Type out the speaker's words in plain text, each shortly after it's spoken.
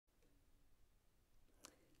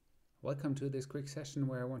Welcome to this quick session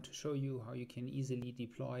where I want to show you how you can easily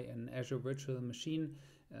deploy an Azure Virtual Machine,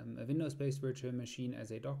 a Windows-based virtual machine as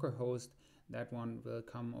a Docker host. That one will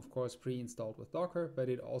come, of course, pre-installed with Docker, but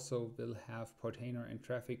it also will have Portainer and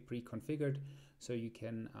Traefik pre-configured, so you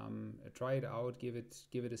can try it out, give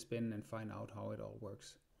it a spin, and find out how it all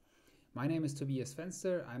works. My name is Tobias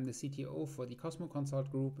Fenster. I'm the CTO for the Cosmo Consult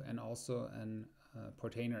Group and also an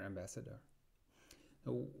Portainer ambassador.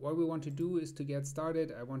 So what we want to do is to get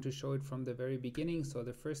started. I want to show it from the very beginning. So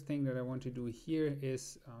the first thing that I want to do here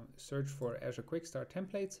is search for Azure Quickstart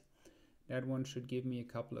templates. That one should give me a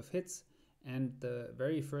couple of hits. And the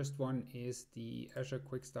very first one is the Azure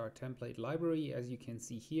Quickstart template library. As you can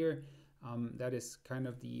see here, that is kind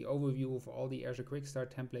of the overview of all the Azure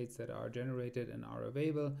Quickstart templates that are generated and are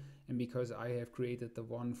available. And because I have created the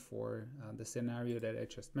one for the scenario that I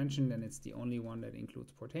just mentioned, and it's the only one that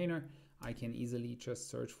includes Portainer, I can easily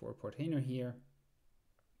just search for Portainer here.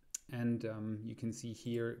 And you can see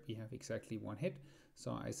here we have exactly one hit.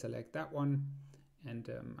 So I select that one and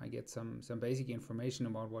I get some basic information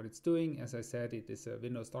about what it's doing. As I said, it is a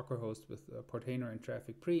Windows Docker host with Portainer and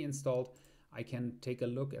Traefik pre-installed. I can take a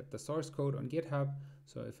look at the source code on GitHub.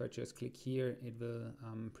 So if I just click here, it will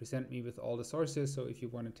present me with all the sources. So if you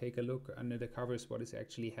want to take a look under the covers what is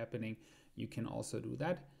actually happening, you can also do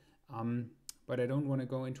that. But I don't want to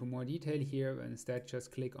go into more detail here. Instead,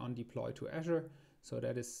 just click on Deploy to Azure. So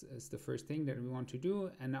that is the first thing that we want to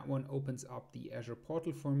do. And that one opens up the Azure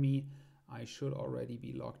Portal for me. I should already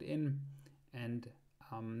be logged in. And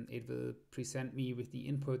it will present me with the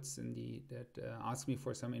inputs and that ask me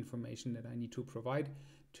for some information that I need to provide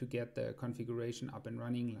to get the configuration up and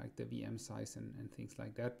running, like the VM size and things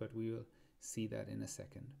like that. But we will see that in a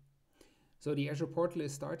second. So the Azure Portal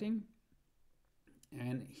is starting.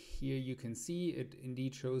 And here you can see it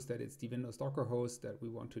indeed shows that it's the Windows Docker host that we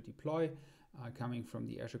want to deploy, coming from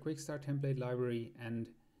the Azure Quickstart template library. And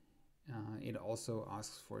it also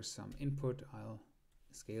asks for some input. I'll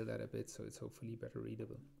scale that a bit so it's hopefully better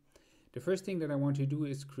readable. The first thing that I want to do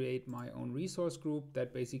is create my own resource group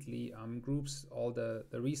that basically groups all the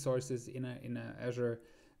resources in a Azure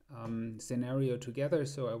scenario together.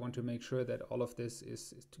 So I want to make sure that all of this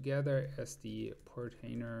is together as the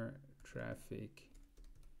Portainer Traefik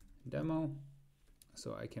demo,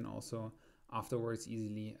 so I can also afterwards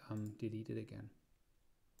easily delete it again.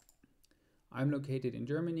 I'm located in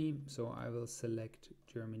Germany, so I will select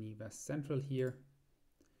Germany West Central here.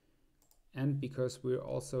 And because we're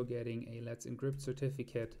also getting a Let's Encrypt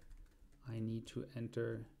certificate, I need to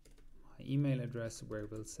enter my email address where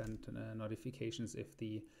we'll send notifications if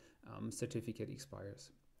the certificate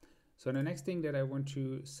expires. So the next thing that I want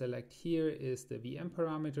to select here is the VM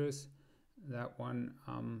parameters. That one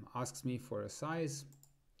asks me for a size,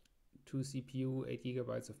 2 CPU, 8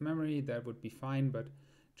 GB of memory. That would be fine, but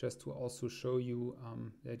just to also show you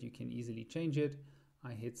that you can easily change it,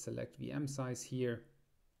 I hit select VM size here.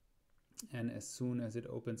 And as soon as it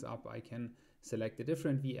opens up, I can select a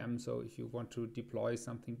different VM. So if you want to deploy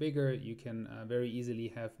something bigger, you can very easily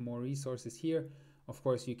have more resources here. Of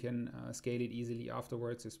course, you can scale it easily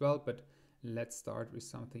afterwards as well, but let's start with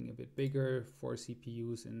something a bit bigger, 4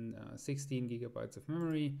 CPUs and 16 GB of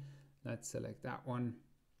memory. Let's select that one.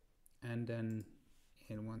 And then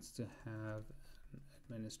it wants to have an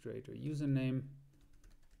administrator username.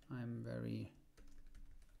 I'm very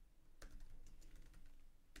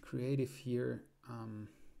creative here.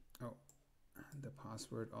 The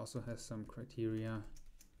password also has some criteria.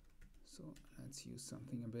 So let's use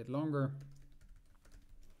something a bit longer.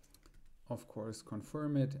 Of course,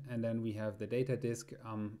 confirm it, and then we have the data disk.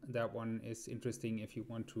 That one is interesting if you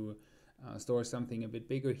want to store something a bit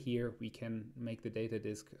bigger here. We can make the data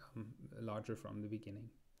disk larger from the beginning.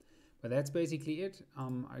 But that's basically it.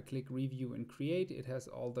 I click Review and Create. It has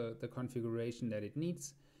all the configuration that it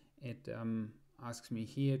needs. It asks me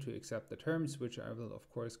here to accept the terms, which I will, of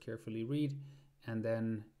course, carefully read. And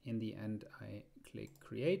then in the end, I click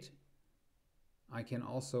Create. I can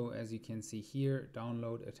also, as you can see here,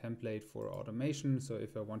 download a template for automation. So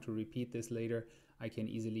if I want to repeat this later, I can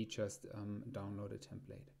easily just download a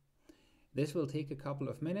template. This will take a couple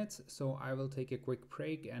of minutes, so I will take a quick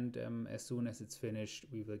break, and as soon as it's finished,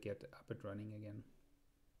 we will get up and running again.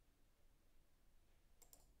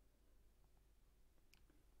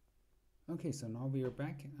 Okay, so now we are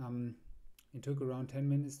back. It took around 10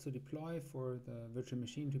 minutes to deploy, for the virtual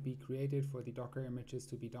machine to be created, for the Docker images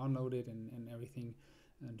to be downloaded and everything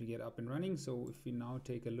to get up and running. So if we now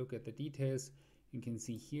take a look at the details, you can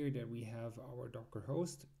see here that we have our Docker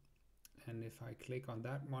host. And if I click on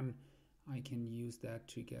that one, I can use that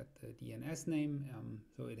to get the DNS name.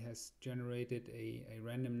 So it has generated a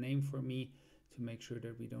random name for me to make sure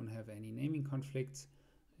that we don't have any naming conflicts.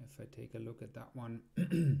 If I take a look at that one,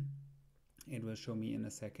 it will show me in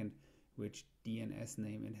a second which DNS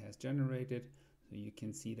name it has generated. So you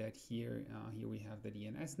can see that here, here we have the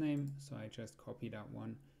DNS name. So I just copy that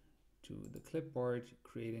one to the clipboard,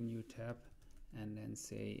 create a new tab, and then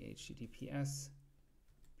say HTTPS,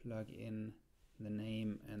 plug in the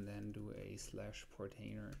name, and then do a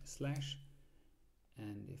 /Portainer/.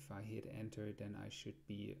 And if I hit enter, then I should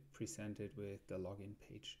be presented with the login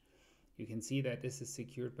page. You can see that this is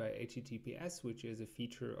secured by HTTPS, which is a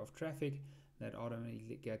feature of Traefik that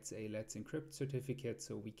automatically gets a Let's Encrypt certificate,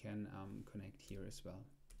 so we can connect here as well.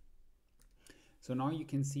 So now you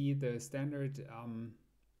can see the standard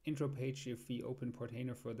intro page. If we open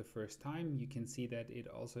Portainer for the first time, you can see that it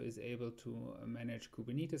also is able to manage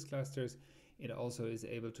Kubernetes clusters. It also is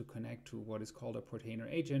able to connect to what is called a Portainer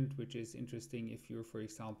agent, which is interesting if you're, for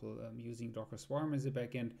example, using Docker Swarm as a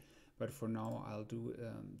backend. But for now, I'll do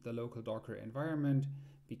the local Docker environment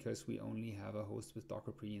because we only have a host with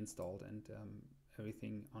Docker pre-installed and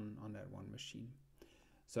everything on that one machine.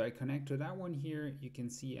 So I connect to that one here. You can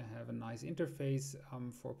see I have a nice interface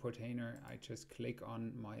for Portainer. I just click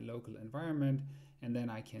on my local environment, and then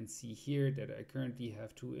I can see here that I currently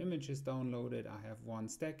have 2 images downloaded. I have 1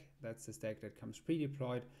 stack, that's the stack that comes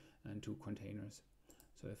pre-deployed, and 2 containers.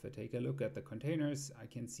 So if I take a look at the containers, I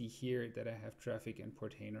can see here that I have Traefik and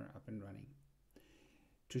Portainer up and running.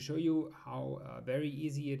 To show you how very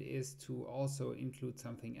easy it is to also include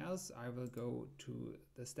something else, I will go to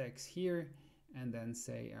the stacks here and then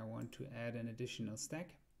say I want to add an additional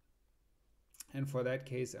stack. And for that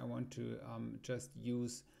case, I want to just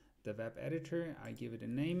use the web editor. I give it a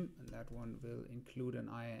name, and that one will include an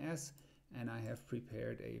IIS, and I have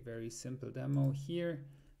prepared a very simple demo here.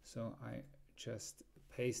 So I just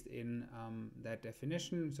paste in that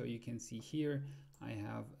definition. So you can see here I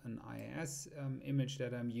have an IIS image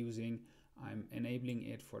that I'm using. I'm enabling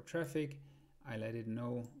it for Traefik. I let it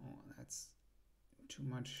know, oh, that's too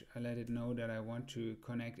much. I let it know that I want to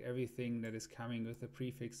connect everything that is coming with the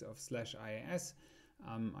prefix of /IIS.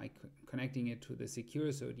 Connecting it to the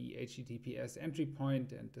secure, so the HTTPS entry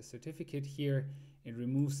point and the certificate here. It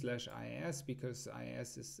removes /IIS because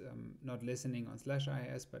IIS is not listening on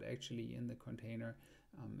 /IIS, but actually in the container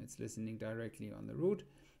it's listening directly on the root.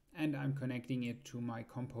 And I'm connecting it to my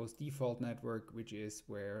Compose default network, which is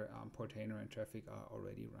where Portainer and Traefik are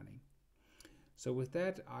already running. So with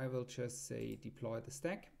that, I will just say deploy the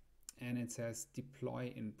stack, and it says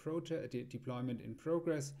deployment in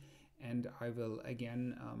progress. And I will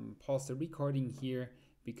again pause the recording here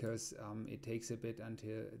because it takes a bit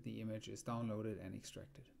until the image is downloaded and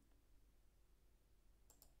extracted.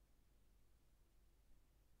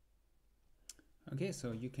 Okay,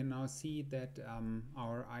 so you can now see that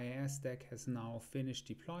our IIS stack has now finished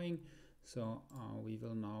deploying. So we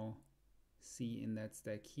will now see in that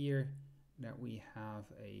stack here that we have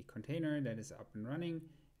a container that is up and running.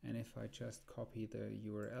 And if I just copy the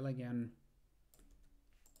URL again,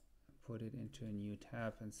 put it into a new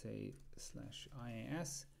tab and say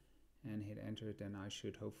 /IIS and hit enter, then I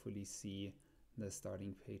should hopefully see the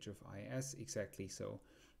starting page of IIS exactly. So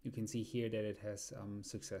you can see here that it has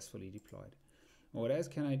successfully deployed. What else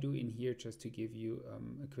can I do in here just to give you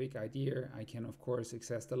a quick idea? I can of course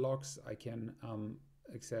access the logs. I can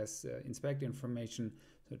access inspect information.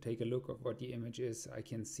 So take a look at what the image is. I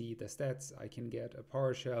can see the stats. I can get a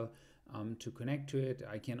PowerShell to connect to it.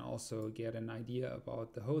 I can also get an idea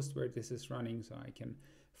about the host where this is running. So I can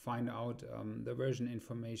find out the version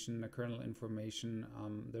information, the kernel information,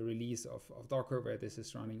 the release of Docker where this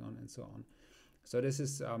is running on, and so on. So this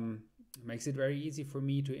is makes it very easy for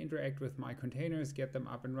me to interact with my containers, get them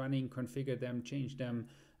up and running, configure them, change them,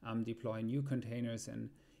 deploy new containers. And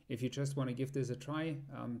if you just want to give this a try,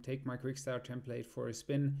 take my Quickstart template for a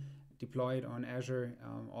spin, deploy it on Azure.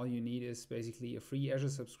 All you need is basically a free Azure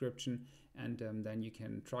subscription, and then you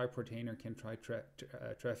can try Portainer, can try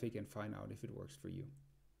Traefik, and find out if it works for you.